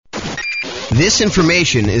This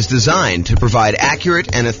information is designed to provide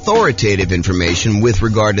accurate and authoritative information with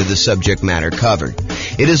regard to the subject matter covered.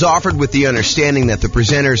 It is offered with the understanding that the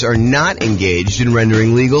presenters are not engaged in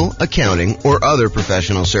rendering legal, accounting, or other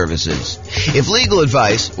professional services. If legal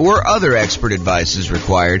advice or other expert advice is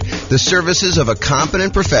required, the services of a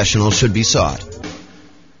competent professional should be sought.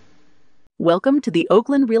 Welcome to the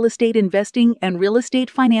Oakland Real Estate Investing and Real Estate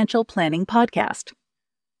Financial Planning Podcast.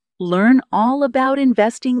 Learn all about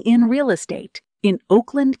investing in real estate in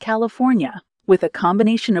Oakland, California, with a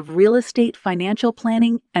combination of real estate financial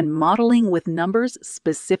planning and modeling with numbers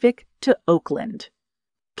specific to Oakland.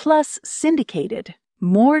 Plus syndicated,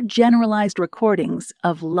 more generalized recordings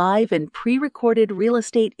of live and pre-recorded real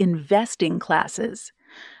estate investing classes.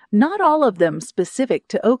 Not all of them specific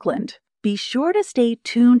to Oakland. Be sure to stay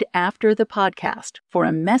tuned after the podcast for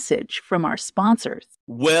a message from our sponsors.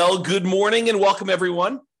 Well, good morning and welcome,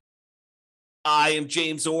 everyone. I am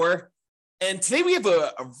James Orr, and today we have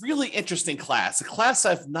a really interesting class, a class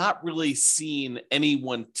I've not really seen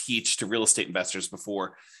anyone teach to real estate investors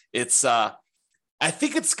before. It's, I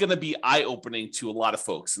think it's going to be eye-opening to a lot of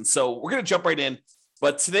folks, and so we're going to jump right in,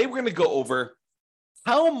 but today we're going to go over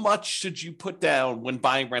how much should you put down when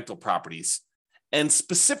buying rental properties, and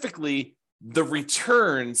specifically the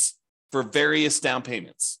returns for various down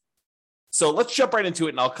payments. So let's jump right into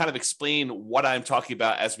it, and I'll kind of explain what I'm talking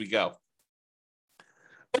about as we go.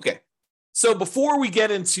 Okay, so before we get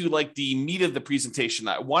into like the meat of the presentation,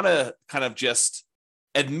 I want to kind of just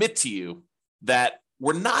admit to you that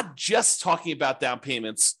we're not just talking about down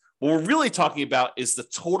payments. What we're really talking about is the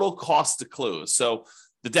total cost to close. So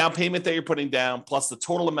the down payment that you're putting down plus the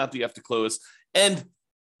total amount that you have to close. And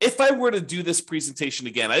if I were to do this presentation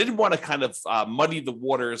again, I didn't want to kind of muddy the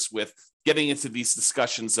waters with getting into these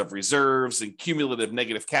discussions of reserves and cumulative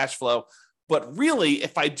negative cash flow. But really,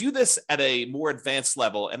 if I do this at a more advanced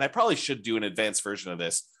level, and I probably should do an advanced version of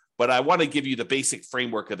this, but I want to give you the basic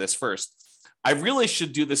framework of this first. I really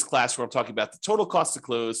should do this class where I'm talking about the total cost to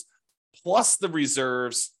close, plus the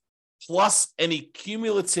reserves, plus any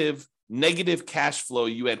cumulative negative cash flow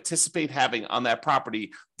you anticipate having on that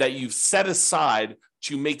property that you've set aside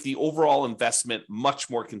to make the overall investment much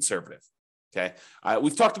more conservative. Okay,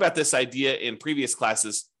 we've talked about this idea in previous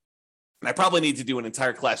classes. And I probably need to do an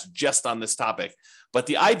entire class just on this topic. But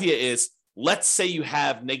the idea is, let's say you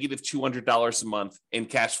have negative $200 a month in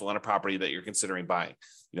cash flow on a property that you're considering buying.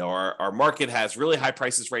 You know, our market has really high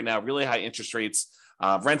prices right now, really high interest rates.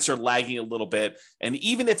 Rents are lagging a little bit. And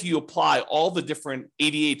even if you apply all the different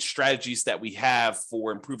 88 strategies that we have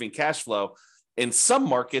for improving cash flow, in some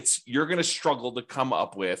markets, you're going to struggle to come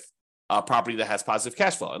up with a property that has positive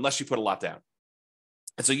cash flow unless you put a lot down.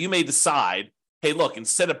 And so you may decide, hey, look,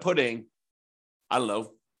 instead of putting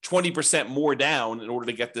 20% more down in order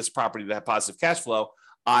to get this property to have positive cash flow,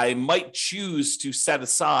 I might choose to set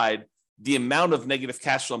aside the amount of negative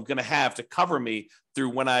cash flow I'm going to have to cover me through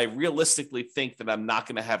when I realistically think that I'm not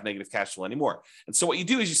going to have negative cash flow anymore. And so what you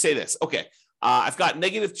do is you say this, okay, I've got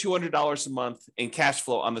negative $200 a month in cash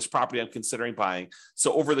flow on this property I'm considering buying.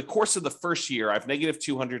 So over the course of the first year, I have negative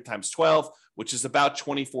 200 times 12, which is about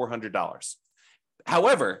 $2,400.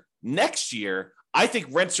 However, next year, I think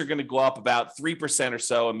rents are going to go up about 3% or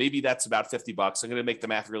so, and maybe that's about $50. I'm going to make the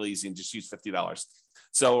math really easy and just use $50.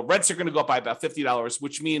 So rents are going to go up by about $50,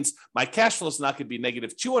 which means my cash flow is not going to be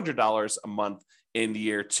negative $200 a month in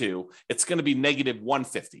year two. It's going to be negative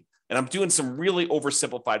 $150. And I'm doing some really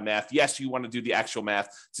oversimplified math. Yes, you want to do the actual math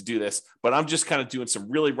to do this, but I'm just kind of doing some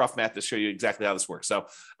really rough math to show you exactly how this works. So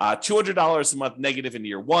 $200 a month negative in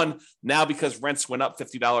year one. Now, because rents went up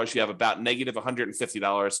 $50, you have about negative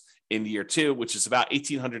 $150 in year two, which is about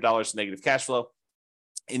 $1,800 negative cash flow.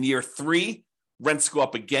 In year three, rents go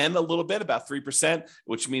up again a little bit, about 3%,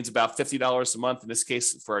 which means about $50 a month. In this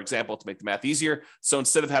case, for example, to make the math easier. So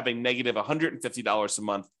instead of having negative $150 a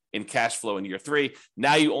month in cash flow in year three,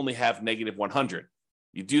 now you only have negative 100.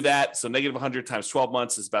 You do that. So negative 100 times 12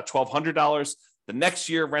 months is about $1,200. The next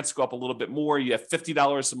year, rents go up a little bit more. You have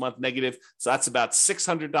 $50 a month negative. So that's about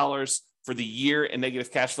 $600 for the year in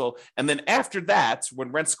negative cash flow. And then after that,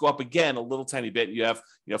 when rents go up again a little tiny bit, you have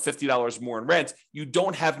 $50 more in rent, you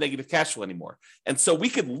don't have negative cash flow anymore. And so we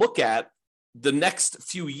could look at the next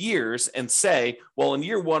few years and say, well, in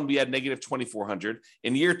year one, we had negative 2,400.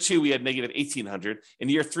 In year two, we had negative 1,800. In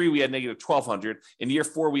year three, we had negative 1,200. In year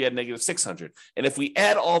four, we had negative 600. And if we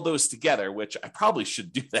add all those together, which I probably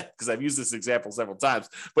should do that because I've used this example several times,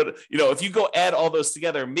 but if you go add all those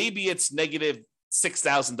together, maybe it's negative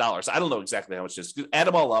 $6,000. I don't know exactly how much it is. Add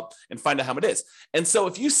them all up and find out how much it is. And so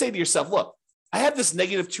if you say to yourself, look, I have this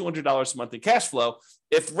negative $200 a month in cash flow.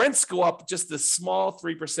 If rents go up just a small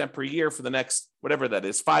 3% per year for the next, whatever that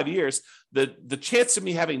is, 5 years, the chance of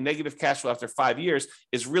me having negative cash flow after 5 years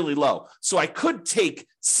is really low. So I could take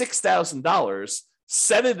 $6,000,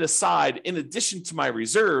 set it aside in addition to my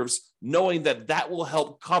reserves, knowing that that will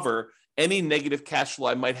help cover any negative cash flow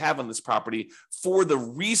I might have on this property for the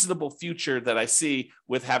reasonable future that I see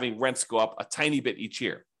with having rents go up a tiny bit each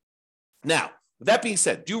year. Now, with that being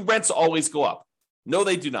said, do rents always go up? No,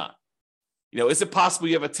 they do not. Is it possible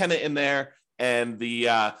you have a tenant in there and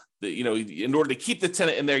in order to keep the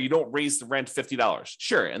tenant in there, you don't raise the rent $50?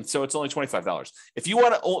 Sure, and so it's only $25. If you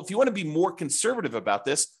want to be more conservative about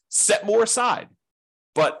this, set more aside.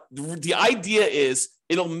 But the idea is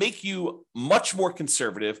it'll make you much more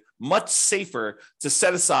conservative, much safer to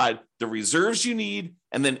set aside the reserves you need,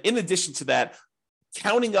 and then in addition to that,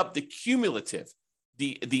 counting up the cumulative,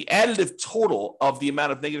 the additive total of the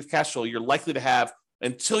amount of negative cash flow you're likely to have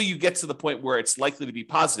until you get to the point where it's likely to be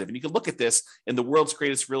positive. And you can look at this in the world's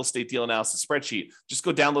greatest real estate deal analysis spreadsheet. Just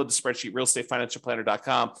go download the spreadsheet,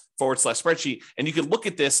 realestatefinancialplanner.com/spreadsheet. And you can look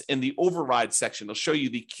at this in the override section. It'll show you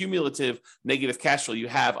the cumulative negative cash flow you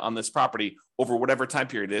have on this property over whatever time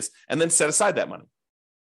period it is, and then set aside that money.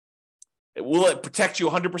 Will it protect you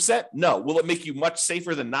 100%? No. Will it make you much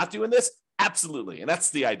safer than not doing this? Absolutely. And that's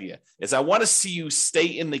the idea, is I want to see you stay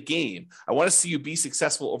in the game. I want to see you be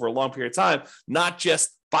successful over a long period of time, not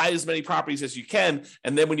just buy as many properties as you can.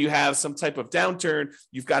 And then when you have some type of downturn,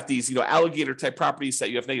 you've got these, alligator type properties that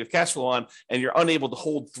you have negative cash flow on, and you're unable to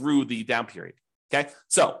hold through the down period. Okay.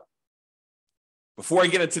 So before I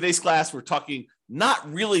get into today's class, we're talking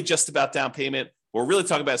not really just about down payment. What we're really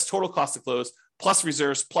talking about is total cost to close plus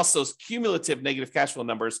reserves, plus those cumulative negative cash flow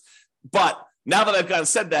numbers. But now that I've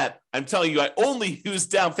said that, I'm telling you, I only use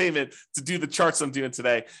down payment to do the charts I'm doing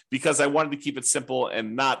today because I wanted to keep it simple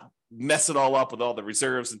and not mess it all up with all the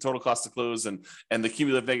reserves and total cost to close and the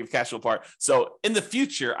cumulative negative cash flow part. So in the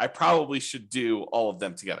future, I probably should do all of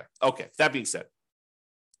them together. Okay, that being said.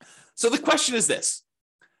 So the question is this: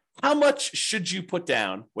 how much should you put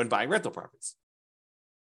down when buying rental properties?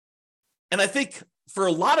 And I think for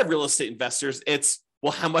a lot of real estate investors, it's,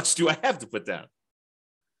 well, how much do I have to put down?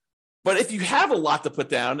 But if you have a lot to put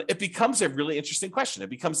down, it becomes a really interesting question. It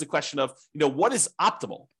becomes the question of, what is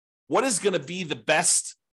optimal? What is going to be the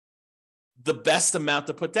best amount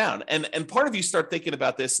to put down? And part of you start thinking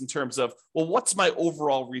about this in terms of, well, what's my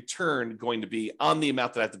overall return going to be on the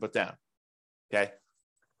amount that I have to put down? Okay.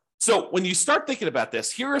 So when you start thinking about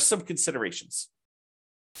this, here are some considerations.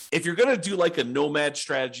 If you're going to do like a nomad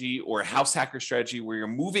strategy or a house hacker strategy where you're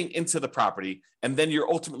moving into the property and then you're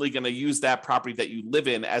ultimately going to use that property that you live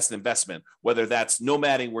in as an investment, whether that's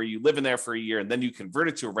nomading where you live in there for a year and then you convert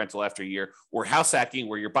it to a rental after a year, or house hacking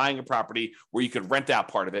where you're buying a property where you could rent out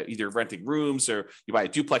part of it, either renting rooms or you buy a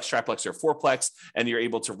duplex, triplex, or fourplex, and you're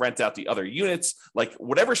able to rent out the other units. Like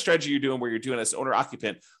whatever strategy you're doing where you're doing as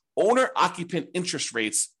owner-occupant interest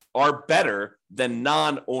rates are better than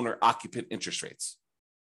non-owner occupant interest rates,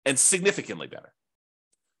 and significantly better.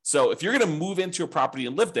 So if you're going to move into a property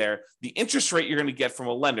and live there, the interest rate you're going to get from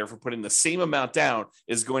a lender for putting the same amount down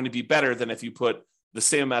is going to be better than if you put the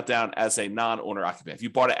same amount down as a non-owner occupant, if you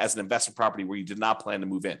bought it as an investment property where you did not plan to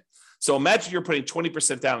move in. So imagine you're putting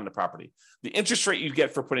 20% down in the property. The interest rate you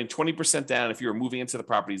get for putting 20% down if you're moving into the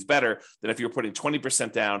property is better than if you're putting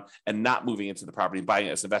 20% down and not moving into the property and buying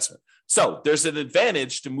it as an investment. So there's an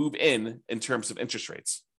advantage to move in terms of interest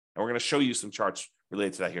rates. And we're going to show you some charts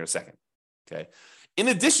related to that here in a second. Okay. In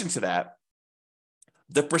addition to that,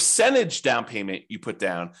 the percentage down payment you put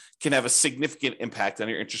down can have a significant impact on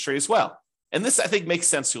your interest rate as well. And this, I think, makes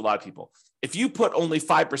sense to a lot of people. If you put only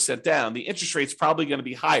 5% down, the interest rate is probably going to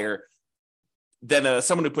be higher than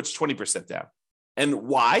someone who puts 20% down. And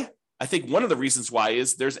why? I think one of the reasons why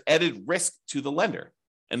is there's added risk to the lender.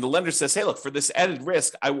 And the lender says, hey, look, for this added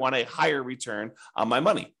risk, I want a higher return on my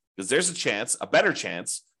money because there's a better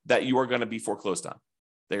chance that you are going to be foreclosed on,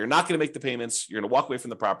 that you're not going to make the payments, you're going to walk away from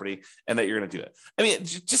the property, and that you're going to do it. I mean,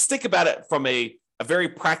 just think about it from a very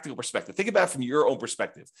practical perspective. Think about it from your own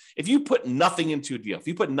perspective. If you put nothing into a deal, if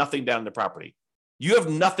you put nothing down in the property, you have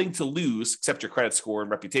nothing to lose except your credit score and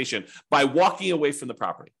reputation by walking away from the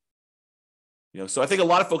property. So I think a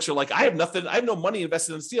lot of folks are like, I have no money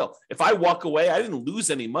invested in this deal. If I walk away, I didn't lose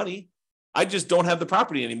any money. I just don't have the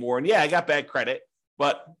property anymore. And yeah, I got bad credit,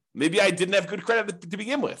 but maybe I didn't have good credit to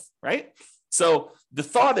begin with, right? So the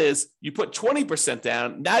thought is you put 20%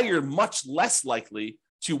 down, now you're much less likely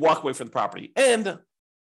to walk away from the property. And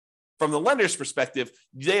from the lender's perspective,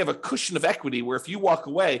 they have a cushion of equity where if you walk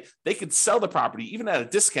away, they could sell the property even at a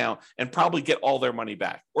discount and probably get all their money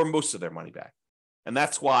back or most of their money back. And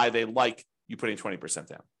that's why they like you putting 20%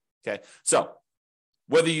 down. Okay. So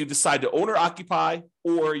whether you decide to own or occupy,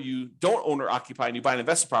 or you don't own or occupy and you buy an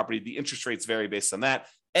investment property, the interest rates vary based on that.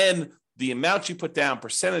 And the amount you put down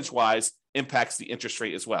percentage-wise impacts the interest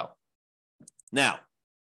rate as well. Now,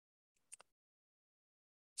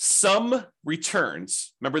 some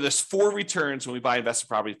returns, remember there's 4 returns when we buy investment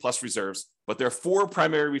properties plus reserves, but there are 4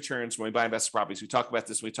 primary returns when we buy investment properties. We talk about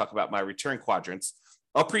this when we talk about my return quadrants.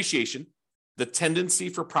 Appreciation, the tendency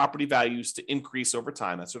for property values to increase over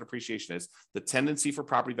time. That's what appreciation is. The tendency for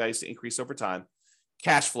property values to increase over time.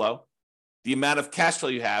 Cash flow, the amount of cash flow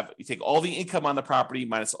you have. You take all the income on the property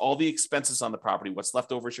minus all the expenses on the property. What's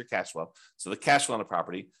left over is your cash flow. So the cash flow on the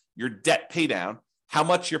property, your debt pay down, how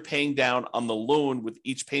much you're paying down on the loan with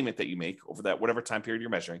each payment that you make over that whatever time period you're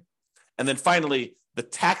measuring. And then finally, the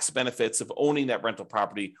tax benefits of owning that rental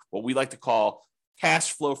property, what we like to call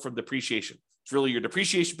cash flow from depreciation. It's really your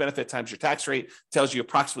depreciation benefit times your tax rate, tells you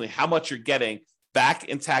approximately how much you're getting back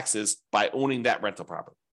in taxes by owning that rental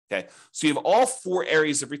property. Okay, so you have all 4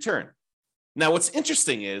 areas of return. Now, what's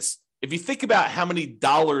interesting is if you think about how many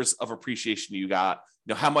dollars of appreciation you got,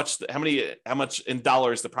 how much in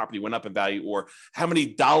dollars the property went up in value, or how many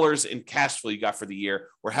dollars in cash flow you got for the year,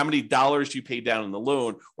 or how many dollars you paid down in the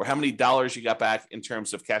loan, or how many dollars you got back in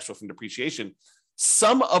terms of cash flow from depreciation,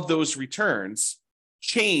 some of those returns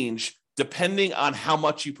change depending on how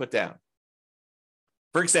much you put down.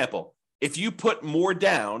 For example, if you put more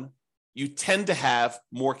down, you tend to have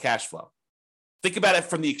more cash flow. Think about it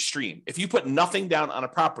from the extreme. If you put nothing down on a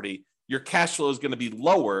property, your cash flow is going to be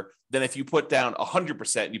lower than if you put down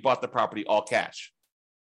 100% and you bought the property all cash,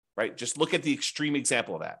 right? Just look at the extreme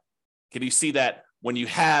example of that. Can you see that when you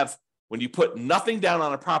put nothing down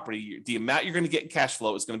on a property, the amount you're going to get in cash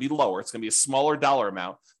flow is going to be lower. It's going to be a smaller dollar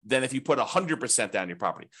amount than if you put 100% down your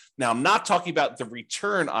property. Now, I'm not talking about the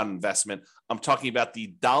return on investment. I'm talking about the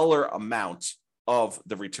dollar amount of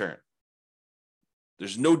the return.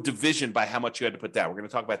 There's no division by how much you had to put down. We're going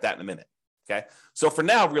to talk about that in a minute. Okay. So for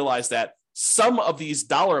now, realize that some of these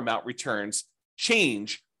dollar amount returns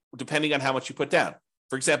change depending on how much you put down.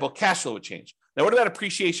 For example, cash flow would change. Now, what about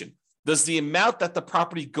appreciation? Does the amount that the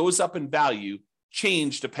property goes up in value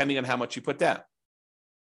change depending on how much you put down?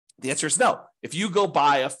 The answer is no. If you go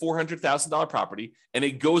buy a $400,000 property and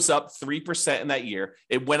it goes up 3% in that year,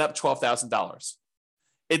 it went up $12,000.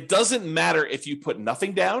 It doesn't matter if you put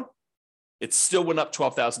nothing down, it still went up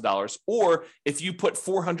 $12,000. Or if you put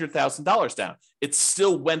 $400,000 down, it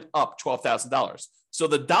still went up $12,000. So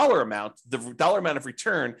the dollar amount of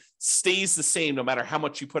return stays the same no matter how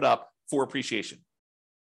much you put up for appreciation.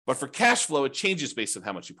 But for cash flow, it changes based on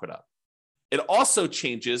how much you put up. It also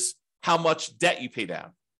changes how much debt you pay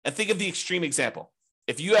down. And think of the extreme example.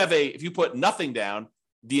 If you put nothing down,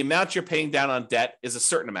 the amount you're paying down on debt is a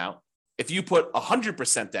certain amount. If you put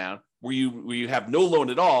 100% down, where you have no loan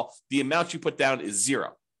at all, the amount you put down is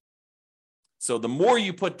 0. So the more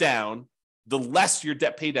you put down, the less your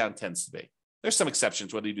debt pay down tends to be. There's some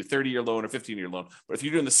exceptions, whether you do 30-year loan or 15-year loan. But if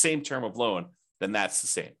you're doing the same term of loan, then that's the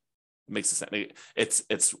same. It makes sense.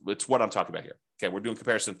 It's what I'm talking about here. Okay, we're doing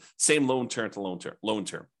comparison, same loan term to loan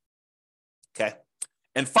term. Okay,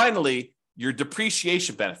 and finally, your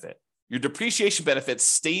depreciation benefit. Your depreciation benefit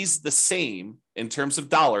stays the same in terms of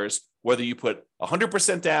dollars, whether you put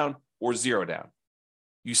 100% down or 0 down.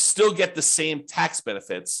 You still get the same tax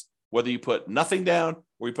benefits, whether you put nothing down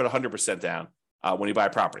or you put 100% down when you buy a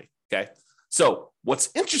property. Okay, so what's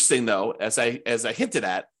interesting though, as I hinted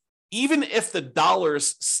at, even if the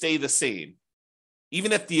dollars stay the same,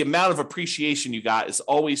 even if the amount of appreciation you got is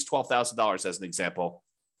always $12,000 as an example,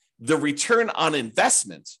 the return on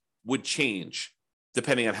investment would change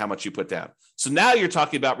depending on how much you put down. So now you're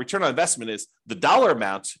talking about return on investment is the dollar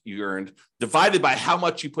amount you earned divided by how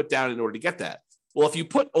much you put down in order to get that. Well, if you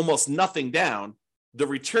put almost nothing down, the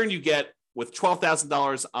return you get with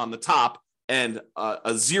 $12,000 on the top and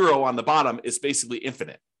a 0 on the bottom is basically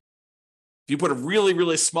infinite. If you put a really,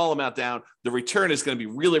 really small amount down, the return is going to be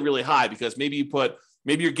really, really high because maybe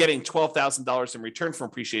you're getting $12,000 in return from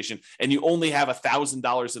appreciation and you only have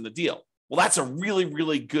 $1,000 in the deal. Well, that's a really,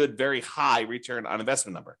 really good, very high return on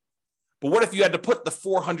investment number. But what if you had to put the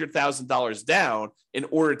 $400,000 down in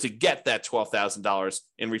order to get that $12,000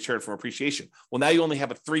 in return from appreciation? Well, now you only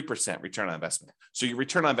have a 3% return on investment. So your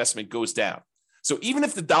return on investment goes down. So even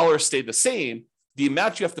if the dollars stay the same, the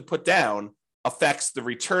amount you have to put down affects the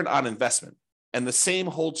return on investment. And the same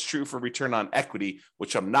holds true for return on equity,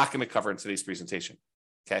 which I'm not going to cover in today's presentation.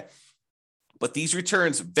 Okay. But these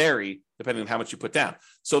returns vary depending on how much you put down.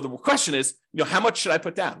 So the question is, how much should I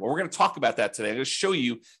put down? Well, we're going to talk about that today. I'm going to show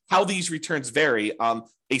you how these returns vary on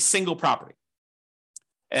a single property.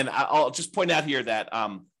 And I'll just point out here that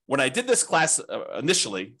when I did this class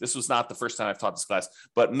initially, this was not the first time I've taught this class,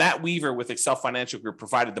 but Matt Weaver with Excel Financial Group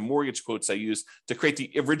provided the mortgage quotes I used to create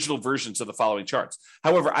the original versions of the following charts.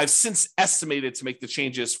 However, I've since estimated to make the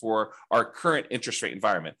changes for our current interest rate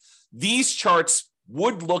environment. These charts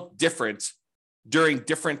would look different during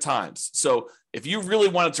different times. So if you really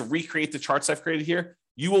wanted to recreate the charts I've created here,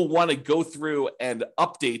 you will want to go through and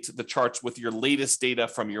update the charts with your latest data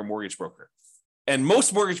from your mortgage broker. And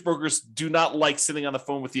most mortgage brokers do not like sitting on the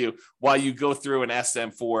phone with you while you go through and ask them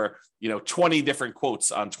for, 20 different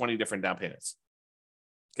quotes on 20 different down payments.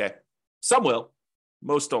 Okay. Some will,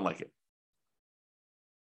 most don't like it.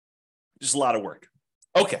 Just a lot of work.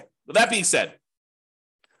 Okay. With that being said,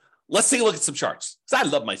 let's take a look at some charts because I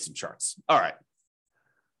love some charts. All right.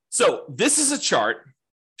 So this is a chart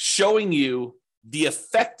showing you the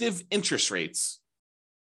effective interest rates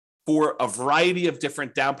for a variety of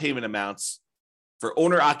different down payment amounts for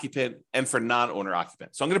owner-occupant and for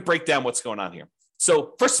non-owner-occupant. So I'm going to break down what's going on here.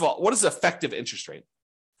 So first of all, what is effective interest rate?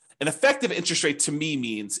 An effective interest rate to me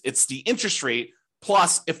means it's the interest rate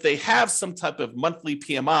plus if they have some type of monthly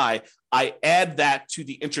PMI, I add that to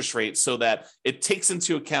the interest rate so that it takes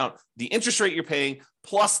into account the interest rate you're paying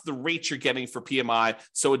plus the rate you're getting for PMI.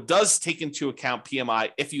 So it does take into account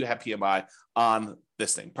PMI if you have PMI on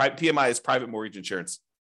this thing. PMI is private mortgage insurance.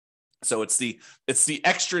 So it's the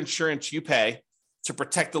extra insurance you pay to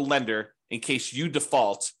protect the lender in case you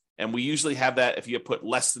default. And we usually have that if you put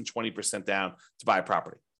less than 20% down to buy a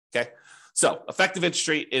property. Okay. So effective interest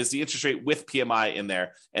rate is the interest rate with PMI in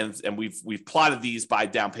there. And we've plotted these by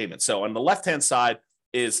down payment. So on the left-hand side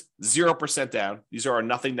is 0% down. These are our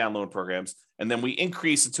nothing down loan programs. And then we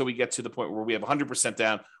increase until we get to the point where we have 100%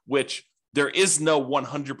 down, which there is no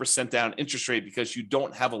 100% down interest rate because you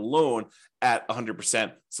don't have a loan at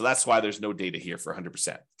 100%. So that's why there's no data here for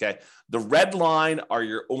 100%. Okay. The red line are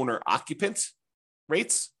your owner occupant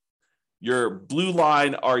rates. Your blue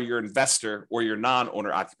line are your investor or your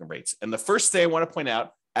non-owner occupant rates. And the first thing I want to point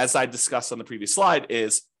out, as I discussed on the previous slide,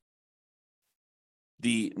 is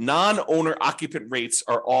the non-owner occupant rates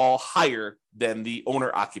are all higher than the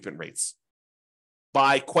owner occupant rates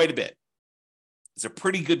by quite a bit. There's a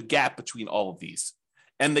pretty good gap between all of these.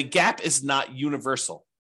 And the gap is not universal,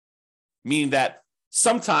 meaning that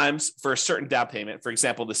sometimes for a certain down payment, for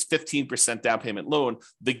example, this 15% down payment loan,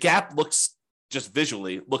 the gap looks just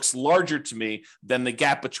visually looks larger to me than the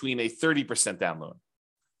gap between a 30% down loan.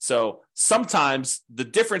 So sometimes the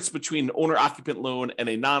difference between an owner occupant loan and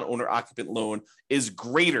a non-owner occupant loan is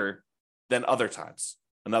greater than other times.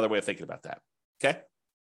 Another way of thinking about that. Okay.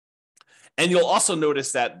 And you'll also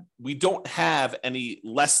notice that we don't have any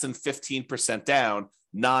less than 15% down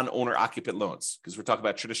non-owner occupant loans because we're talking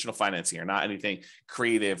about traditional financing here, not anything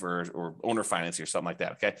creative or owner financing or something like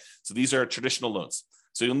that. Okay. So these are traditional loans.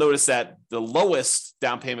 So you'll notice that the lowest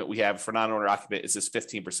down payment we have for non-owner occupant is this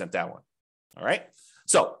 15% down one. All right.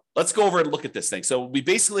 So let's go over and look at this thing. So we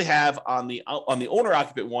basically have on the owner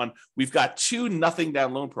occupant one, we've got two nothing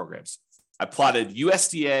down loan programs. I plotted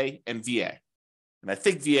USDA and VA. And I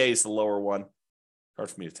think VA is the lower one. Hard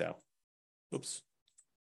for me to tell. Oops.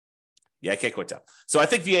 Yeah, I can't quite tell. So I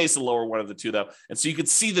think VA is the lower one of the two, though. And so you can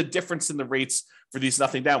see the difference in the rates for these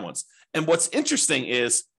nothing down ones. And what's interesting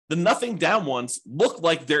is the nothing down ones look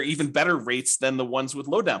like they're even better rates than the ones with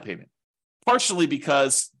low down payment, partially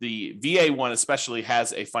because the VA one especially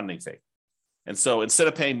has a funding fee. And so instead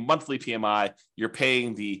of paying monthly PMI, you're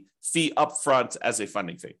paying the fee upfront as a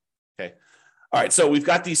funding fee. Okay. All right. So we've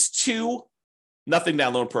got these two nothing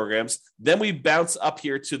down loan programs. Then we bounce up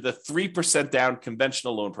here to the 3% down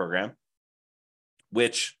conventional loan program,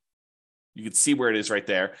 which you can see where it is right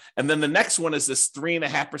there. And then the next one is this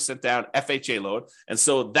 3.5% down FHA loan. And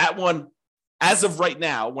so that one, as of right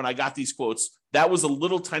now, when I got these quotes, that was a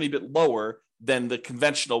little tiny bit lower than the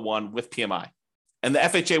conventional one with PMI. And the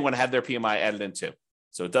FHA one had their PMI added in too.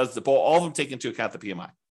 So it does all of them take into account the PMI.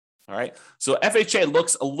 All right. So FHA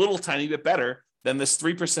looks a little tiny bit better than this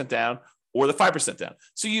 3% down or the 5% down.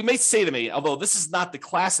 So you may say to me, although this is not the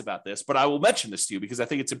class about this, but I will mention this to you because I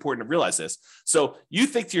think it's important to realize this. So you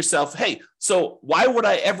think to yourself, hey, so why would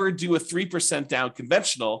I ever do a 3% down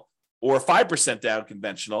conventional or 5% down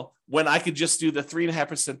conventional when I could just do the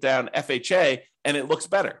 3.5% down FHA and it looks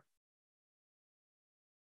better?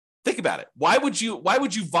 Think about it. Why would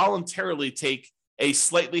you voluntarily take a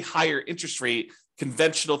slightly higher interest rate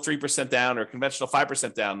conventional 3% down or conventional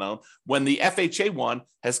 5% down loan when the FHA one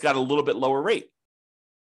has got a little bit lower rate?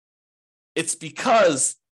 It's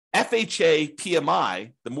because FHA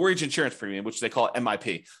PMI, the mortgage insurance premium, which they call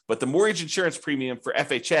MIP, but the mortgage insurance premium for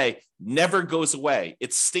FHA never goes away.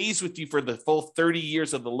 It stays with you for the full 30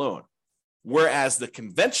 years of the loan. whereas the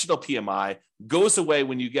conventional PMI goes away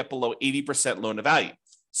when you get below 80% loan to value.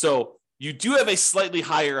 So you do have a slightly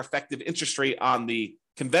higher effective interest rate on the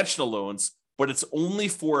conventional loans, but it's only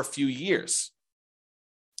for a few years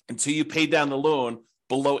until you pay down the loan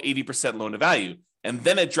below 80% loan to value. And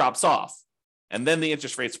then it drops off. And then the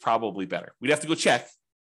interest rate's probably better. We'd have to go check,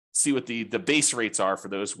 see what the base rates are for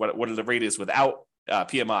those, what the rate is without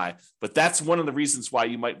PMI. But that's one of the reasons why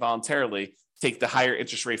you might voluntarily take the higher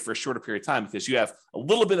interest rate for a shorter period of time, because you have a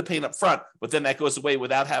little bit of pain up front, but then that goes away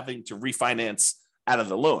without having to refinance out of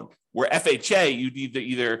the loan. Where FHA, you need to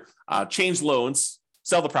either change loans,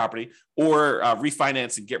 sell the property, or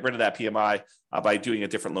refinance and get rid of that PMI by doing a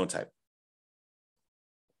different loan type.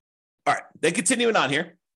 All right, then continuing on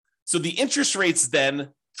here. So the interest rates then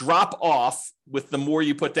drop off with the more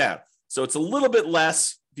you put down. So it's a little bit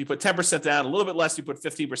less if you put 10% down, a little bit less if you put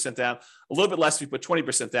 15% down, a little bit less if you put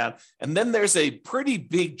 20% down. And then there's a pretty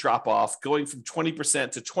big drop off going from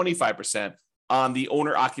 20% to 25% on the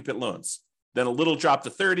owner-occupant loans. Then a little drop to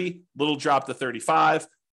 30, little drop to 35.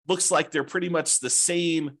 Looks like they're pretty much the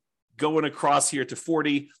same going across here to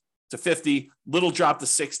 40 to 50, little drop to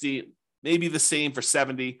 60, maybe the same for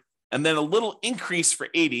 70, and then a little increase for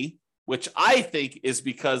 80, which I think is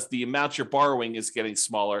because the amount you're borrowing is getting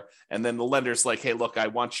smaller. And then the lender's like, hey, look, I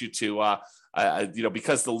want you to,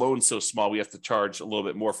 because the loan's so small, we have to charge a little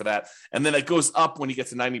bit more for that. And then it goes up when you get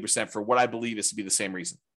to 90% for what I believe is to be the same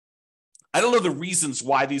reason. I don't know the reasons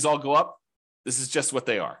why these all go up. This is just what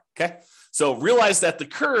they are, okay? So realize that the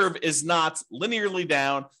curve is not linearly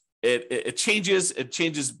down. It changes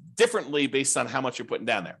differently based on how much you're putting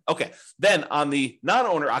down there. Okay, then on the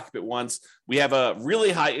non-owner occupant ones, we have a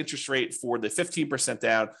really high interest rate for the 15%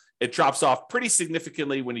 down. It drops off pretty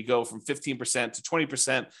significantly when you go from 15% to 20%,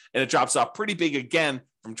 and it drops off pretty big again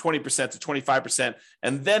from 20% to 25%.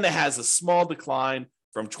 And then it has a small decline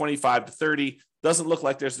from 25 to 30. Doesn't look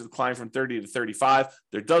like there's a decline from 30 to 35.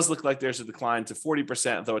 There does look like there's a decline to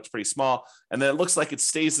 40%, though it's pretty small. And then it looks like it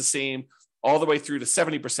stays the same all the way through to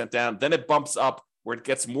 70% down. Then it bumps up where it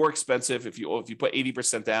gets more expensive if you put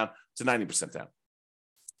 80% down to 90% down.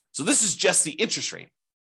 So this is just the interest rate.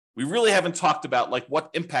 We really haven't talked about like what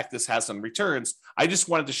impact this has on returns. I just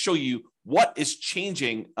wanted to show you what is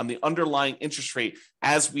changing on the underlying interest rate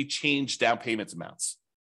as we change down payment amounts.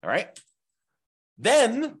 All right.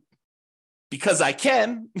 Then, because I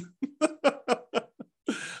can,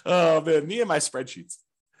 oh man, me and my spreadsheets.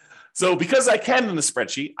 So because I can in the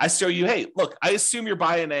spreadsheet, I show you, hey, look, I assume you're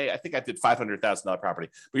buying I think I did $500,000 property,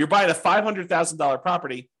 but you're buying a $500,000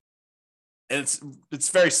 property, and it's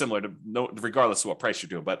very similar to regardless of what price you're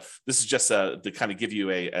doing, but this is just to kind of give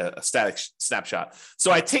you a static snapshot.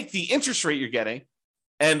 So I take the interest rate you're getting,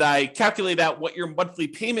 and I calculate out what your monthly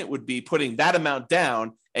payment would be, putting that amount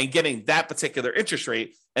down and getting that particular interest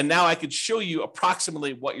rate. And now I could show you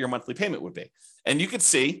approximately what your monthly payment would be. And you could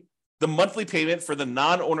see the monthly payment for the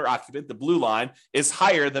non-owner occupant, the blue line, is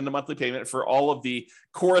higher than the monthly payment for all of the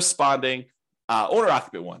corresponding owner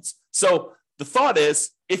occupant ones. So the thought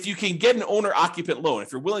is, if you can get an owner occupant loan,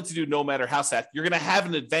 if you're willing to do no matter house hack, you're going to have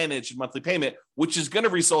an advantage in monthly payment, which is going to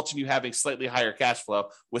result in you having slightly higher cash flow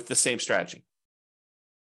with the same strategy,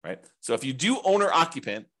 right? So if you do owner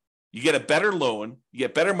occupant, you get a better loan, you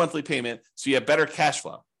get better monthly payment, so you have better cash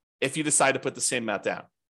flow if you decide to put the same amount down.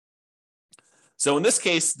 So in this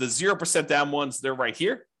case, the 0% down ones, they're right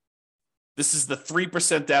here. This is the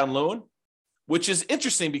 3% down loan, which is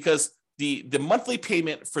interesting because the monthly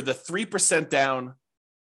payment for the 3% down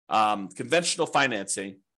conventional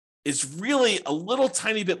financing is really a little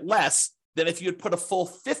tiny bit less than if you had put a full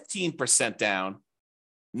 15% down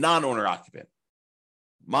non-owner occupant.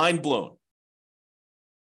 Mind blown.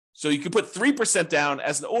 So you could put 3% down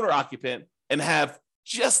as an owner occupant and have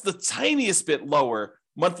just the tiniest bit lower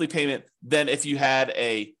monthly payment than if you had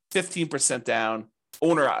a 15% down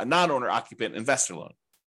non-owner occupant investor loan,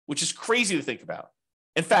 which is crazy to think about.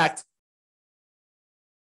 In fact,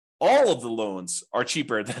 all of the loans are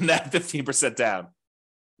cheaper than that 15% down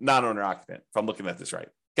non-owner occupant, if I'm looking at this right.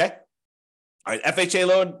 Okay. All right. FHA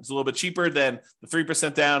loan is a little bit cheaper than the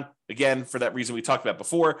 3% down. Again, for that reason we talked about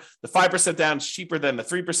before. The 5% down is cheaper than the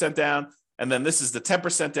 3% down. And then this is the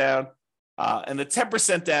 10% down. And the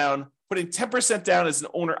 10% down, putting 10% down as an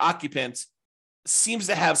owner occupant seems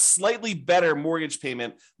to have slightly better mortgage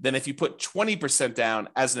payment than if you put 20% down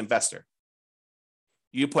as an investor.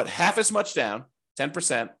 You put half as much down,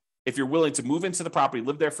 10%, if you're willing to move into the property,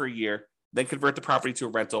 live there for a year, then convert the property to a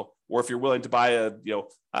rental, or if you're willing to buy a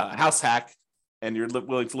house hack and you're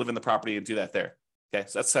willing to live in the property and do that there. Okay,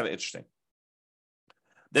 so that's kind of interesting.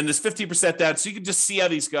 Then there's 50% down, so you can just see how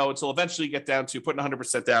these go until eventually you get down to putting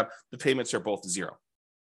 100% down. The payments are both zero.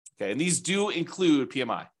 Okay, and these do include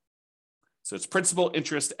PMI. So it's principal,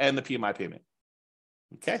 interest, and the PMI payment.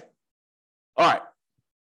 Okay. All right.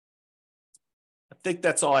 I think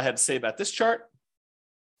that's all I had to say about this chart.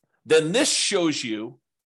 Then this shows you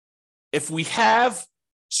if we have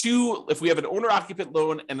an owner-occupant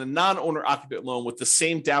loan and a non-owner-occupant loan with the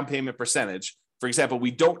same down payment percentage. For example,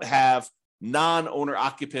 we don't have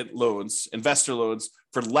non-owner-occupant loans, investor loans,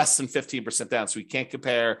 for less than 15% down. So we can't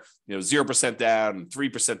compare, 0% down,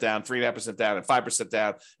 3% down, 3.5% down, and 5%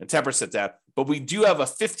 down, and 10% down. But we do have a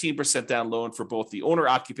 15% down loan for both the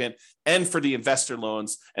owner-occupant and for the investor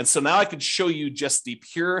loans. And so now I can show you just the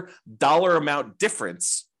pure dollar amount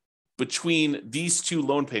difference between these two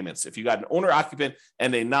loan payments, if you got an owner-occupant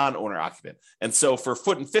and a non-owner-occupant. And so for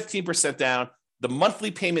putting 15% down, the monthly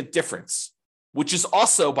payment difference, which is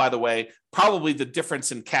also, by the way, probably the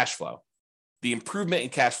difference in cash flow, the improvement in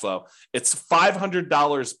cash flow, it's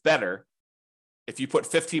 $500 better if you put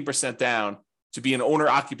 15% down to be an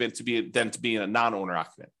owner-occupant than to be a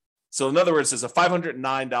non-owner-occupant. So in other words, it's a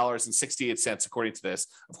 $509.68 according to this.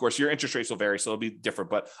 Of course, your interest rates will vary, so it'll be different,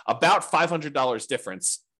 but about $500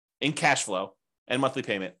 difference in cash flow and monthly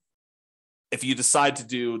payment if you decide to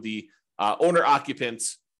do the owner-occupant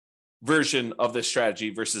version of this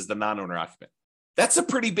strategy versus the non-owner-occupant. That's a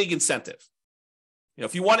pretty big incentive.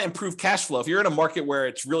 If you want to improve cash flow, if you're in a market where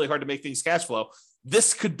it's really hard to make things cash flow,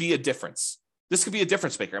 this could be a difference. This could be a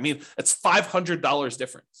difference maker. I mean, it's $500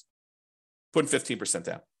 difference, putting 15%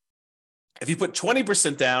 down. If you put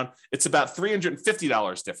 20% down, it's about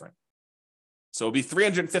 $350 different. So it'll be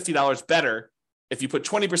 $350 better if you put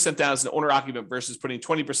 20% down as an owner-occupant versus putting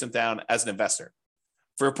 20% down as an investor.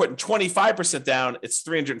 For putting 25% down, it's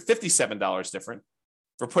 $357 different.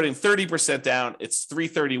 For putting 30% down, it's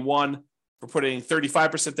 $331. For putting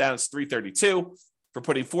 35% down, it's $332. For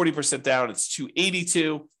putting 40% down, it's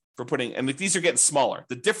 $282. And these are getting smaller.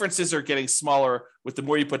 The differences are getting smaller with the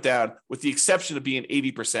more you put down, with the exception of being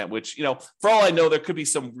 80%, which, for all I know, there could be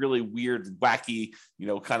some really weird, wacky,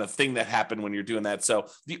 kind of thing that happened when you're doing that. So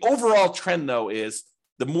the overall trend, though, is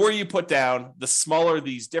the more you put down, the smaller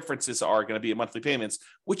these differences are going to be in monthly payments,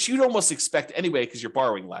 which you'd almost expect anyway because you're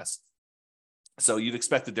borrowing less. So you'd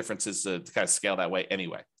expect the differences to kind of scale that way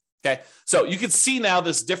anyway. Okay, so you can see now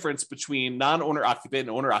this difference between non-owner occupant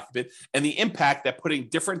and owner occupant and the impact that putting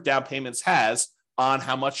different down payments has on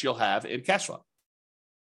how much you'll have in cash flow.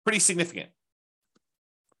 Pretty significant.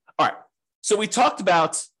 All right, so we talked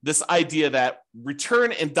about this idea that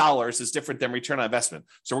return in dollars is different than return on investment.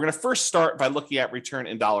 So we're going to first start by looking at return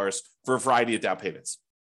in dollars for a variety of down payments.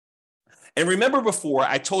 And remember before,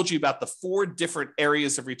 I told you about the 4 different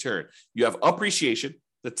areas of return. You have appreciation,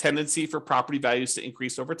 the tendency for property values to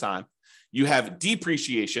increase over time. You have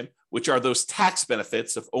depreciation, which are those tax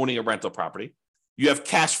benefits of owning a rental property. You have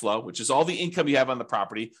cash flow, which is all the income you have on the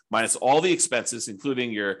property minus all the expenses,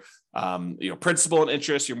 including your principal and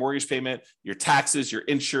interest, your mortgage payment, your taxes, your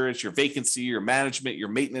insurance, your vacancy, your management, your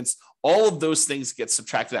maintenance. All of those things get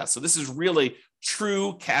subtracted out. So this is really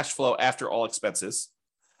true cash flow after all expenses.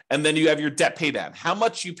 And then you have your debt pay down. How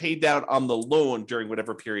much you paid down on the loan during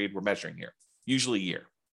whatever period we're measuring here, usually a year.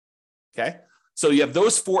 Okay, so you have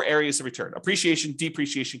those 4 areas of return: appreciation,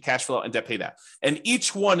 depreciation, cash flow, and debt pay down. And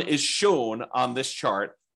each one is shown on this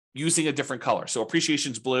chart using a different color. So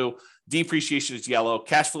appreciation is blue, depreciation is yellow,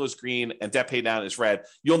 cash flow is green, and debt pay down is red.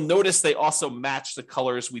 You'll notice they also match the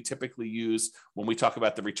colors we typically use when we talk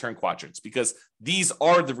about the return quadrants, because these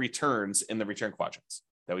are the returns in the return quadrants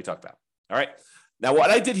that we talked about. All right. Now,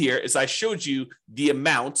 what I did here is I showed you the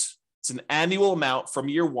amount. It's an annual amount from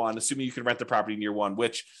year 1, assuming you can rent the property in year 1,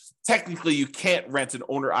 which technically you can't rent an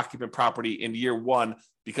owner-occupant property in year 1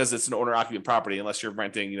 because it's an owner-occupant property unless you're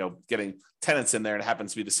renting, getting tenants in there, and it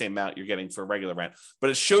happens to be the same amount you're getting for regular rent.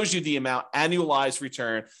 But it shows you the amount annualized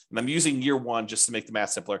return, and I'm using year 1 just to make the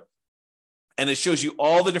math simpler. And it shows you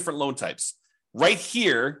all the different loan types. Right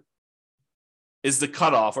here is the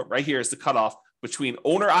cutoff. Right here is the cutoff between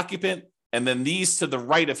owner-occupant, and then these to the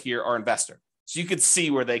right of here are investor. So you could see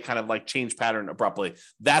where they kind of like change pattern abruptly.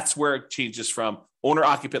 That's where it changes from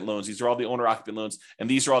owner-occupant loans. These are all the owner-occupant loans, and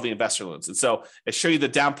these are all the investor loans. And so I show you the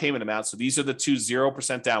down payment amount. So these are the 2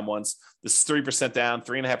 0% down ones. This is 3% down,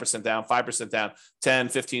 3.5% down, 5% down, 10,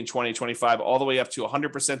 15, 20, 25, all the way up to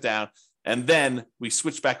 100% down. And then we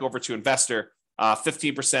switch back over to investor,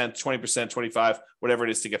 15%, 20%, 25, whatever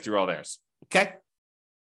it is to get through all theirs. Okay?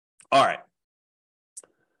 All right.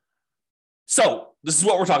 So this is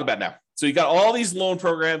what we're talking about now. So you got all these loan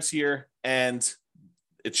programs here, and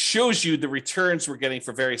it shows you the returns we're getting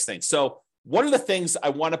for various things. So one of the things I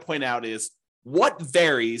want to point out is what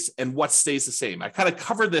varies and what stays the same. I kind of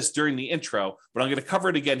covered this during the intro, but I'm going to cover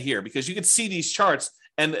it again here because you can see these charts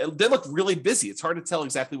And they look really busy. It's hard to tell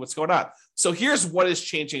exactly what's going on. So here's what is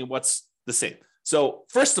changing and what's the same. So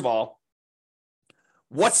first of all,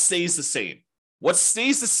 what stays the same? What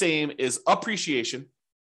stays the same is appreciation.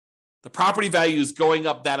 The property value is going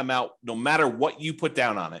up that amount no matter what you put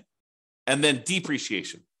down on it. And then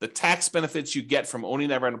depreciation. The tax benefits you get from owning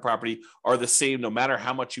that rental property are the same no matter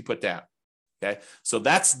how much you put down. Okay, so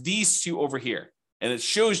that's these two over here. And it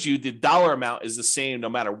shows you the dollar amount is the same no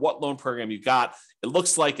matter what loan program you got. It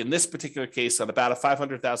looks like in this particular case on about a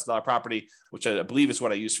 $500,000 property, which I believe is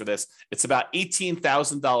what I use for this, it's about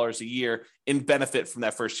 $18,000 a year in benefit from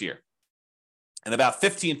that first year. And about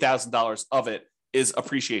 $15,000 of it is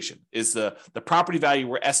appreciation, is the property value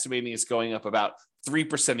we're estimating is going up about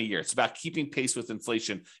 3% a year. It's about keeping pace with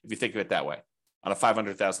inflation, if you think of it that way, on a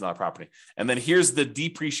 $500,000 property. And then here's the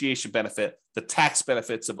depreciation benefit, the tax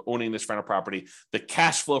benefits of owning this rental property, the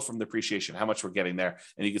cash flow from depreciation, how much we're getting there.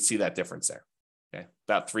 And you can see that difference there. Okay,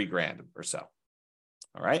 about $3,000 or so.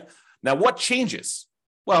 All right. Now, what changes?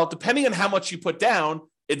 Well, depending on how much you put down,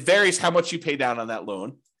 it varies how much you pay down on that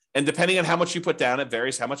loan. And depending on how much you put down, it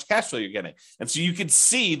varies how much cash flow you're getting. And so you can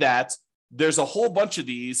see that there's a whole bunch of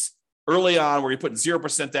these early on where you put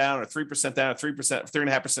 0% down or 3% down or 3%,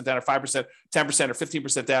 3.5% down or 5%, 10% or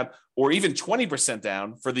 15% down, or even 20%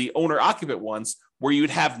 down for the owner occupant ones where you'd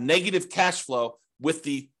have negative cash flow with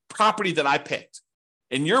the property that I picked.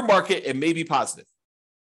 In your market, it may be positive,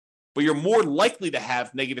 but you're more likely to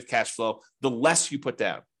have negative cash flow the less you put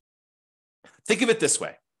down. Think of it this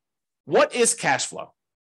way. What is cash flow?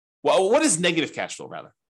 Well, what is negative cash flow,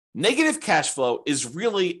 rather? Negative cash flow is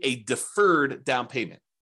really a deferred down payment.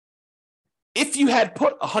 If you had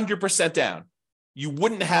put 100% down, you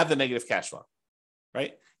wouldn't have the negative cash flow,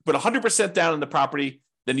 right? Put 100% down in the property,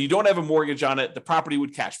 then you don't have a mortgage on it, the property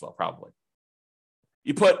would cash flow probably.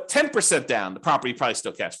 You put 10% down, the property probably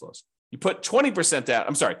still cash flows. You put 20%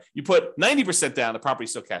 down, you put 90% down, the property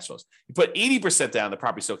still cash flows. You put 80% down, the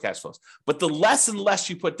property still cash flows. But the less and less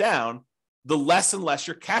you put down, the less and less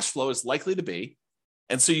your cash flow is likely to be.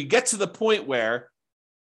 And so you get to the point where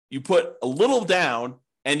you put a little down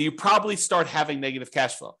and you probably start having negative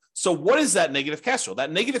cash flow. So what is that negative cash flow?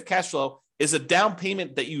 That negative cash flow is a down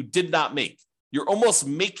payment that you did not make. You're almost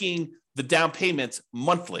making the down payment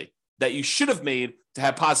monthly that you should have made to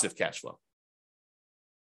have positive cash flow.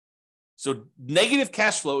 So negative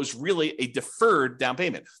cash flow is really a deferred down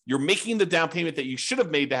payment. You're making the down payment that you should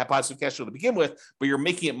have made to have positive cash flow to begin with, but you're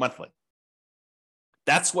making it monthly.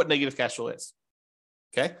 That's what negative cash flow is.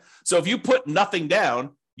 Okay. So if you put nothing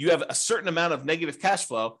down, you have a certain amount of negative cash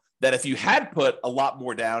flow that if you had put a lot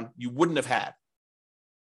more down, you wouldn't have had.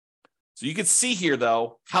 So you can see here,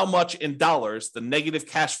 though, how much in dollars the negative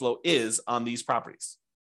cash flow is on these properties.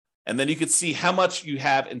 And then you can see how much you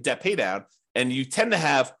have in debt pay down. And you tend to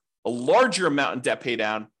have a larger amount in debt pay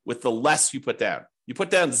down with the less you put down. You put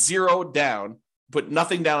down zero down, put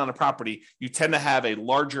nothing down on a property, you tend to have a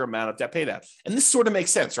larger amount of debt pay down. And this sort of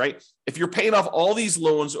makes sense, right? If you're paying off all these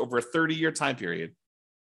loans over a 30-year time period,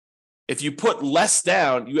 if you put less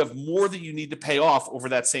down, you have more that you need to pay off over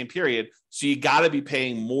that same period. So you got to be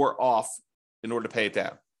paying more off in order to pay it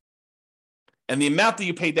down. And the amount that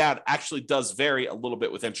you pay down actually does vary a little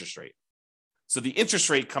bit with interest rate. So the interest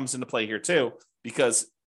rate comes into play here too, because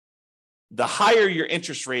the higher your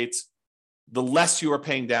interest rates, the less you are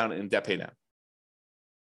paying down in debt pay down.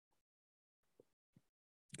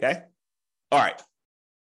 Okay. All right.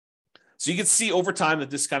 So you can see over time that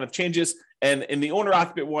this kind of changes. And in the owner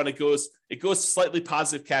occupant one, it goes slightly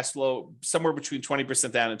positive cash flow, somewhere between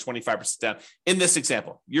 20% down and 25% down. In this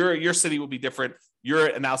example, your city will be different. Your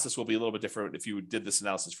analysis will be a little bit different if you did this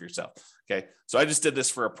analysis for yourself. Okay. So I just did this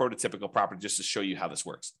for a prototypical property just to show you how this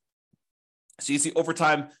works. So you see over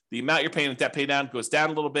time, the amount you're paying in debt pay down goes down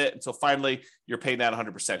a little bit until finally you're paying down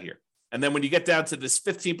 100% here. And then when you get down to this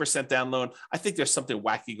 15% down loan, I think there's something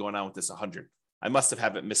wacky going on with this 100. I must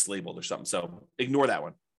have it mislabeled or something. So ignore that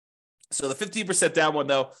one. So the 15% down one,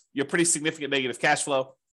 though, you have pretty significant negative cash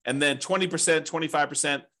flow. And then 20%,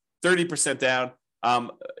 25%, 30% down.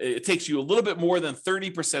 It takes you a little bit more than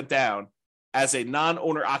 30% down as a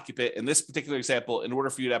non-owner occupant in this particular example in order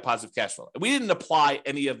for you to have positive cash flow. And we didn't apply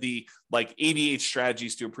any of the like 88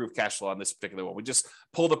 strategies to improve cash flow on this particular one. We just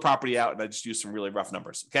pulled the property out and I just used some really rough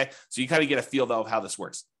numbers. Okay. So you kind of get a feel though of how this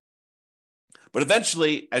works. But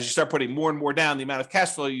eventually, as you start putting more and more down, the amount of cash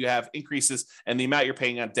flow you have increases and the amount you're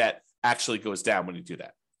paying on debt actually goes down when you do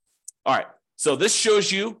that. All right. So this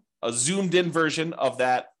shows you a zoomed in version of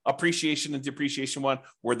that appreciation and depreciation one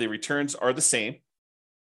where the returns are the same.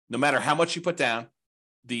 No matter how much you put down,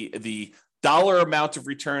 the dollar amount of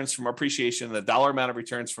returns from appreciation and the dollar amount of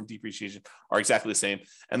returns from depreciation are exactly the same.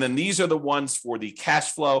 And then these are the ones for the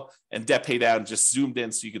cash flow and debt pay down, just zoomed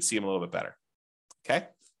in so you can see them a little bit better. Okay.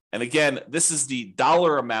 And again, this is the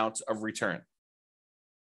dollar amount of return.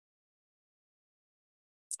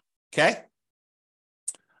 Okay.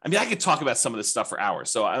 I mean, I could talk about some of this stuff for hours.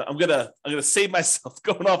 So I'm gonna save myself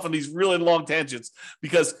going off on these really long tangents,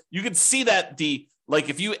 because you can see that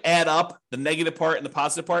if you add up the negative part and the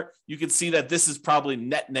positive part, you can see that this is probably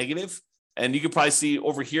net negative. And you can probably see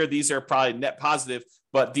over here, these are probably net positive,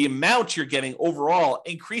 but the amount you're getting overall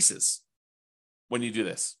increases when you do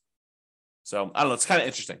this. So I don't know, it's kind of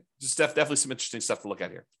interesting. Just definitely some interesting stuff to look at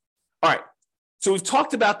here. All right. So we've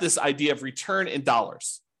talked about this idea of return in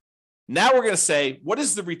dollars. Now we're going to say, what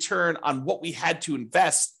is the return on what we had to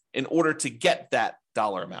invest in order to get that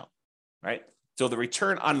dollar amount, right? So the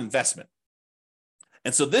return on investment.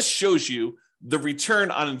 And so this shows you the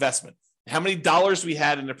return on investment. How many dollars we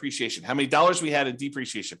had in appreciation, how many dollars we had in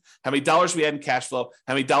depreciation, how many dollars we had in cash flow,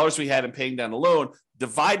 how many dollars we had in paying down a loan,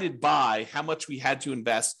 divided by how much we had to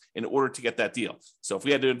invest in order to get that deal. So if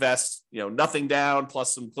we had to invest, nothing down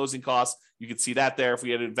plus some closing costs, you could see that there. If we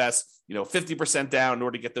had to invest, 50% down in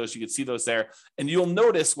order to get those, you could see those there. And you'll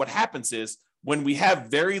notice what happens is when we have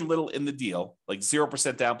very little in the deal, like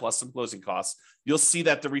 0% down plus some closing costs, you'll see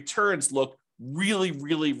that the returns look really,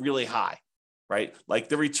 really, really high, right? Like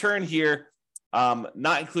the return here,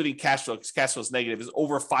 not including cash flow, because cash flow is negative, is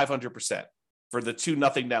over 500% for the two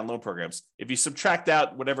nothing down loan programs. If you subtract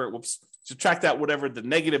out whatever the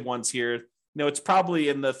negative ones here, it's probably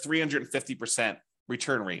in the 350%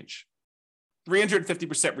 return range.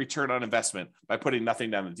 350% return on investment by putting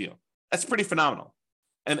nothing down the deal. That's pretty phenomenal.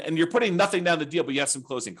 And you're putting nothing down the deal, but you have some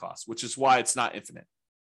closing costs, which is why it's not infinite.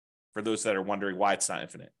 For those that are wondering why it's not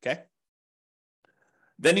infinite, okay?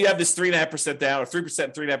 Then you have this 3.5% down, or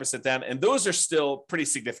 3%, 3.5% down, and those are still pretty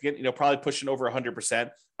significant, probably pushing over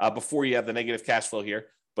 100% before you have the negative cash flow here.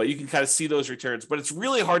 But you can kind of see those returns, but it's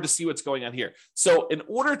really hard to see what's going on here. So in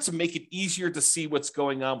order to make it easier to see what's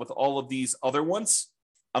going on with all of these other ones,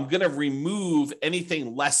 I'm going to remove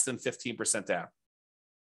anything less than 15% down.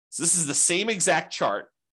 So this is the same exact chart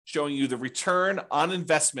showing you the return on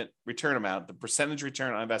investment return amount, the percentage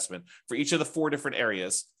return on investment for each of the four different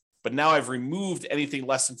areas. But now I've removed anything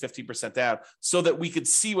less than 15% down so that we could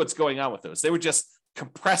see what's going on with those. They were just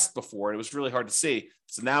compressed before. And it was really hard to see.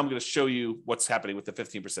 So now I'm going to show you what's happening with the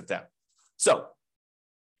 15% down. So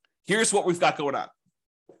here's what we've got going on.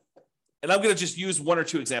 And I'm going to just use one or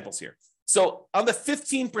two examples here. So on the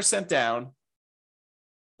 15% down,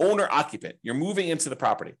 owner occupant, you're moving into the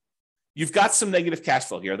property. You've got some negative cash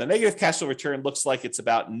flow here. The negative cash flow return looks like it's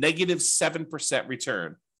about negative 7%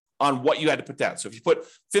 return on what you had to put down. So if you put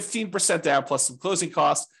 15% down plus some closing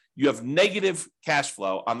costs, you have negative cash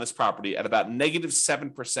flow on this property at about negative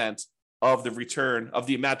 7% of the return of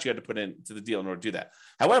the amount you had to put into the deal in order to do that.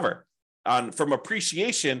 However, from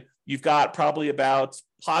appreciation, you've got probably about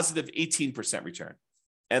positive 18% return.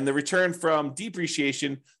 And the return from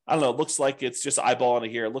depreciation, I don't know, it looks like it's just eyeballing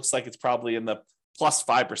it here. It looks like it's probably in the plus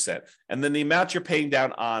 5%. And then the amount you're paying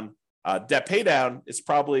down on debt pay down is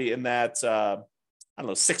probably in that,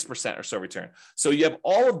 6% or so return. So you have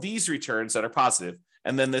all of these returns that are positive,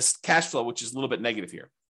 and then this cash flow, which is a little bit negative here.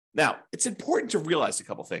 Now, it's important to realize a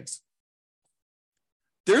couple things.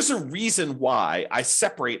 There's a reason why I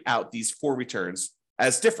separate out these four returns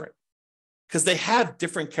as different, because they have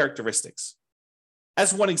different characteristics.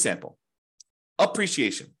 As one example,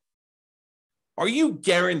 appreciation. Are you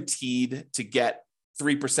guaranteed to get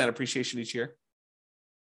 3% appreciation each year?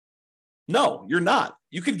 No, you're not.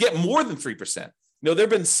 You could get more than 3%. There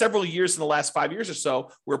have been several years in the last 5 years or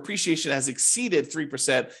so where appreciation has exceeded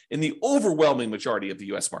 3% in the overwhelming majority of the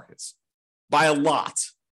US markets by a lot,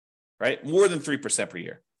 right? More than 3% per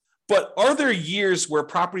year. But are there years where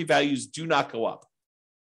property values do not go up?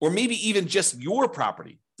 Or maybe even just your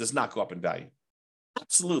property does not go up in value?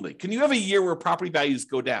 Absolutely. Can you have a year where property values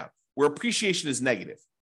go down, where appreciation is negative?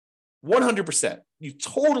 100%. You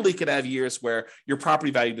totally can have years where your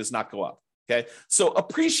property value does not go up. Okay. So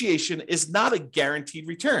appreciation is not a guaranteed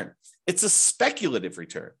return. It's a speculative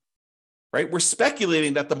return, right? We're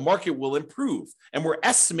speculating that the market will improve, and we're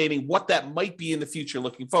estimating what that might be in the future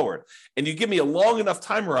looking forward. And you give me a long enough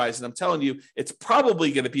time horizon, I'm telling you, it's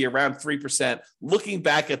probably going to be around 3%, looking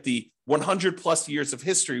back at the 100 plus years of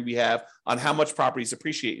history we have on how much properties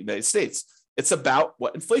appreciate in the United States. It's about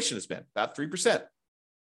what inflation has been, about 3%.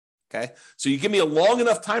 Okay. So you give me a long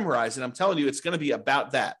enough time horizon, I'm telling you, it's going to be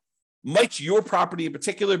about that. Might your property in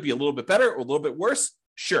particular be a little bit better or a little bit worse?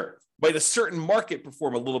 Sure. Might a certain market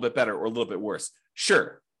perform a little bit better or a little bit worse?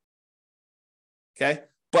 Sure. Okay.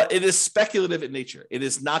 but it is speculative in nature. It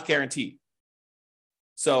is not guaranteed.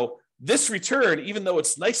 So this return, even though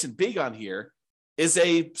it's nice and big on here, is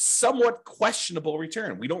a somewhat questionable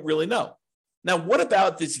return. We don't really know. Now, what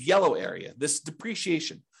about this yellow area, this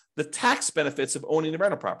depreciation, the tax benefits of owning the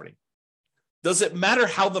rental property? Does it matter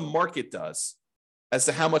how the market does as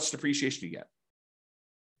to how much depreciation you get?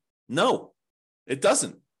 No, it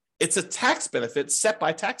doesn't. It's a tax benefit set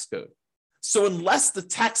by tax code. So unless the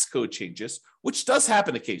tax code changes, which does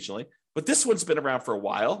happen occasionally, but this one's been around for a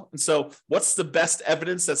while. And so what's the best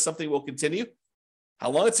evidence that something will continue?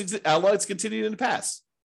 How long it's continued in the past.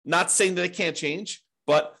 Not saying that it can't change,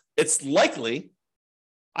 but it's likely,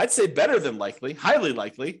 I'd say better than likely, highly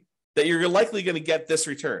likely, that you're likely going to get this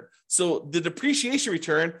return. So the depreciation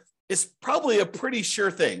return is probably a pretty sure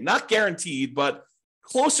thing. Not guaranteed, but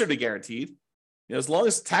closer to guaranteed. As long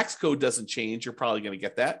as tax code doesn't change, you're probably going to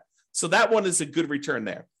get that. So that one is a good return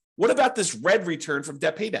there. What about this red return from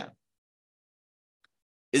debt paydown?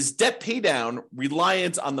 Is debt paydown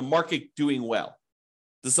reliant on the market doing well?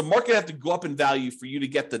 Does the market have to go up in value for you to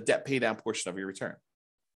get the debt paydown portion of your return?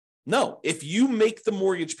 No. If you make the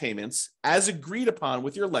mortgage payments as agreed upon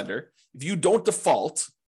with your lender, if you don't default,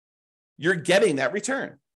 you're getting that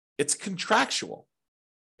return. It's contractual.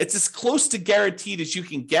 It's as close to guaranteed as you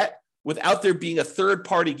can get without there being a third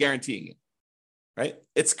party guaranteeing it, right?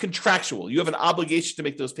 It's contractual. You have an obligation to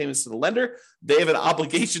make those payments to the lender. They have an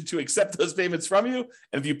obligation to accept those payments from you.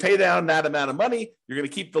 And if you pay down that amount of money, you're going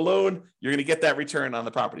to keep the loan. You're going to get that return on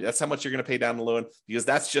the property. That's how much you're going to pay down the loan, because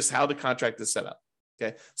that's just how the contract is set up.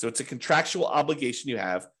 Okay. So it's a contractual obligation you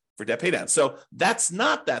have for debt paydown. So that's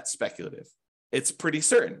not that speculative. It's pretty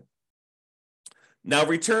certain. Now,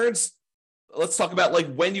 returns, let's talk about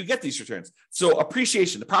like when you get these returns. So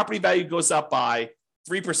appreciation, the property value goes up by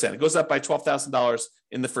 3%. It goes up by $12,000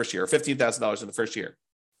 in the first year or $15,000 in the first year.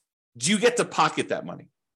 Do you get to pocket that money?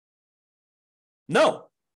 No.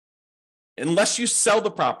 Unless you sell the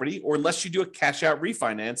property or unless you do a cash out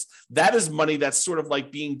refinance, that is money that's sort of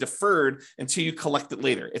like being deferred until you collect it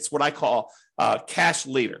later. It's what I call cash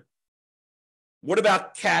later. What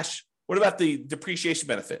about cash? What about the depreciation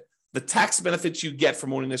benefit? The tax benefits you get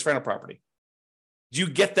from owning this rental property. Do you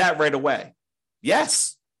get that right away?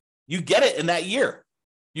 Yes, you get it in that year.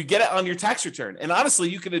 You get it on your tax return. And honestly,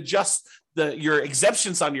 you can adjust your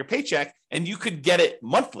exemptions on your paycheck and you could get it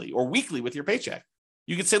monthly or weekly with your paycheck.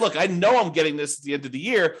 You could say, look, I know I'm getting this at the end of the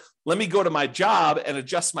year. Let me go to my job and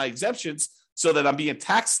adjust my exemptions so that I'm being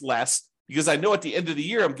taxed less, because I know at the end of the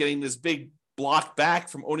year, I'm getting this big block back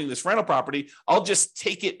from owning this rental property. I'll just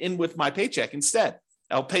take it in with my paycheck instead.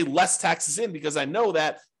 I'll pay less taxes in because I know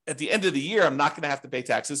that at the end of the year, I'm not going to have to pay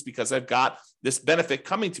taxes because I've got this benefit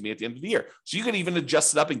coming to me at the end of the year. So you can even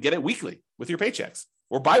adjust it up and get it weekly with your paychecks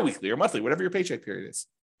or biweekly or monthly, whatever your paycheck period is.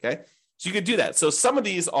 Okay. So you could do that. So some of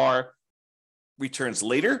these are returns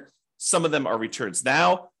later. Some of them are returns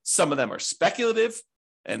now. Some of them are speculative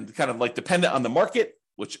and kind of like dependent on the market,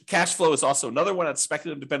 which cash flow is also another one that's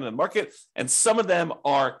speculative, dependent on the market. And some of them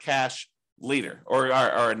are cash later or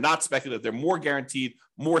are not speculative. They're more guaranteed,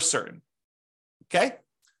 more certain. Okay.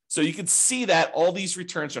 So you can see that all these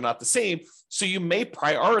returns are not the same. So you may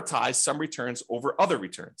prioritize some returns over other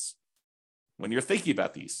returns when you're thinking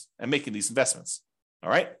about these and making these investments. All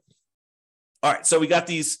right. All right. So we got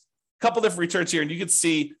these couple different returns here, and you can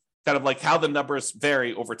see kind of like how the numbers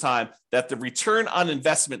vary over time, that the return on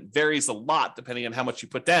investment varies a lot depending on how much you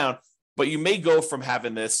put down, but you may go from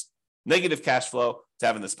having this negative cash flow to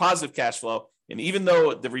having this positive cash flow. And even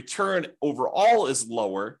though the return overall is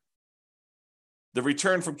lower, the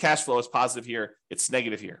return from cash flow is positive here, it's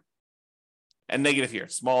negative here, and negative here,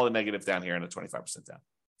 small and negative down here, and a 25% down.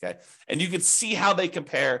 Okay. And you can see how they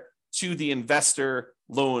compare to the investor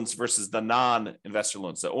loans versus the non-investor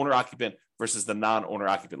loans, the owner-occupant versus the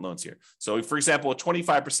non-owner-occupant loans here. So, for example, a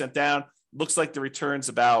 25% down, looks like the return's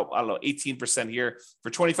about, 18% here. For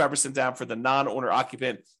 25% down for the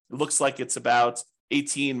non-owner-occupant, it looks like it's about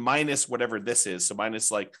 18 minus whatever this is. So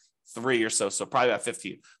minus like 3 or so probably about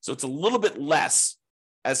 15. So it's a little bit less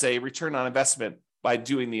as a return on investment by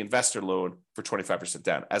doing the investor loan for 25%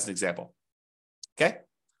 down, as an example. Okay.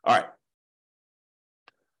 All right.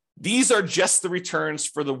 These are just the returns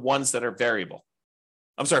for the ones that are variable.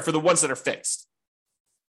 I'm sorry, for the ones that are fixed.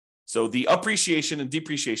 So the appreciation and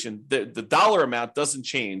depreciation, the dollar amount doesn't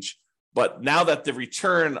change, but now that the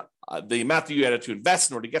return, the amount that you had to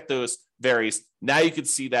invest in order to get those varies, now you can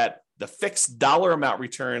see that the fixed dollar amount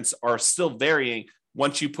returns are still varying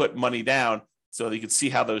once you put money down, so that you can see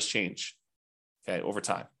how those change, okay, over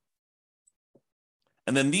time.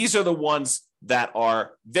 And then these are the ones that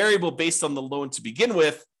are variable based on the loan to begin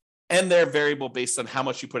with, and they're variable based on how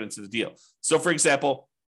much you put into the deal. So for example,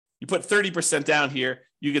 You put 30% down here,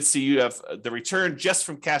 you can see you have the return just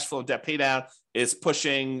from cash flow and debt pay down is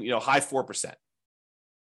pushing, high 4%.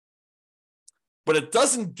 But it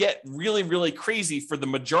doesn't get really, really crazy for the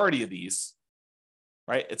majority of these,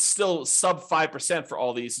 right? It's still sub 5% for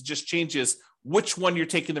all these. It just changes which one you're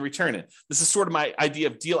taking the return in. This is sort of my idea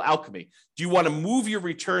of deal alchemy. Do you want to move your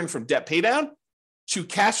return from debt pay down to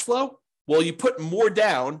cash flow? Well, you put more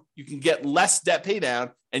down, you can get less debt pay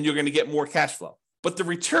down, and you're going to get more cash flow. But the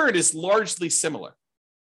return is largely similar,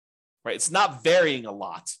 right? It's not varying a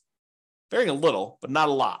lot, varying a little, but not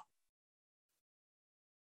a lot.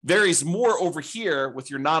 Varies more over here with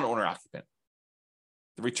your non-owner occupant.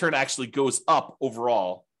 The return actually goes up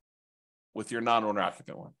overall with your non-owner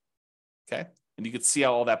occupant one. Okay. And you can see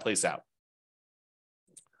how all that plays out.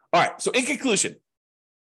 All right. So in conclusion,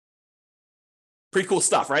 pretty cool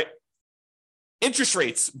stuff, right? Interest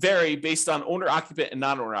rates vary based on owner occupant and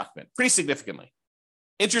non-owner occupant pretty significantly.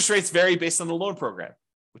 Interest rates vary based on the loan program,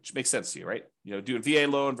 which makes sense to you, right? Doing VA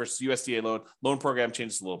loan versus USDA loan program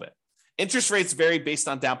changes a little bit. Interest rates vary based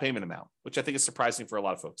on down payment amount, which I think is surprising for a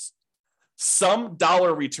lot of folks. Some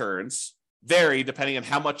dollar returns vary depending on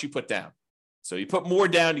how much you put down. So you put more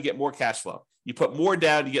down, you get more cash flow. You put more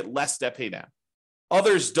down, you get less debt pay down.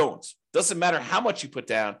 Others don't. Doesn't matter how much you put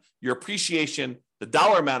down, your appreciation, the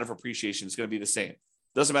dollar amount of appreciation is going to be the same.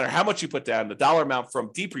 Doesn't matter how much you put down, the dollar amount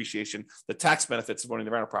from depreciation, the tax benefits of owning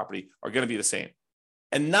the rental property are going to be the same.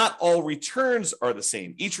 And not all returns are the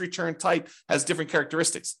same. Each return type has different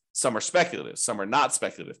characteristics. Some are speculative, some are not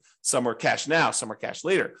speculative. Some are cash now, some are cash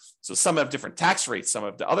later. So some have different tax rates, some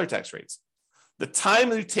have the other tax rates. The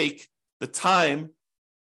time you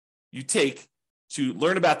take to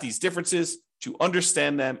learn about these differences, to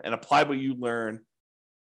understand them and apply what you learn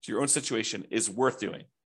to your own situation is worth doing.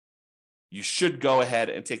 You should go ahead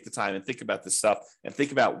and take the time and think about this stuff and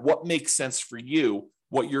think about what makes sense for you,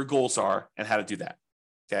 what your goals are, and how to do that.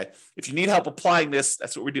 Okay. If you need help applying this,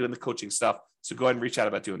 that's what we're doing in the coaching stuff. So go ahead and reach out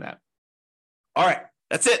about doing that. All right.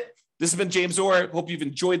 That's it. This has been James Orr. Hope you've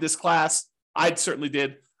enjoyed this class. I certainly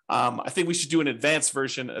did. I think we should do an advanced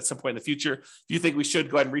version at some point in the future. If you think we should,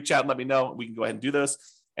 go ahead and reach out and let me know. We can go ahead and do those.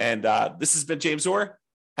 And this has been James Orr.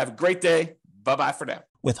 Have a great day. Bye-bye for now.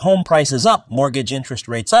 With home prices up, mortgage interest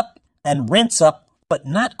rates up, and rents up, but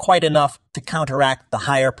not quite enough to counteract the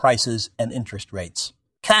higher prices and interest rates.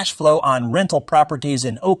 Cash flow on rental properties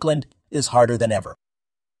in Oakland is harder than ever.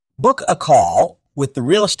 Book a call with the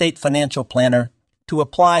Real Estate Financial Planner to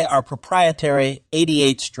apply our proprietary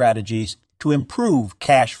 88 strategies to improve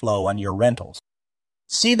cash flow on your rentals.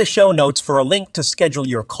 See the show notes for a link to schedule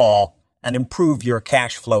your call and improve your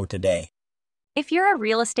cash flow today. If you're a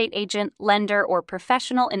real estate agent, lender, or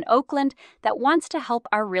professional in Oakland that wants to help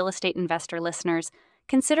our real estate investor listeners,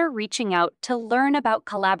 consider reaching out to learn about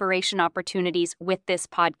collaboration opportunities with this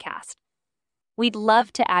podcast. We'd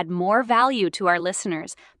love to add more value to our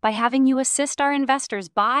listeners by having you assist our investors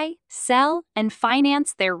buy, sell, and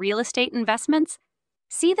finance their real estate investments.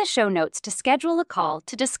 See the show notes to schedule a call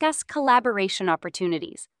to discuss collaboration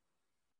opportunities.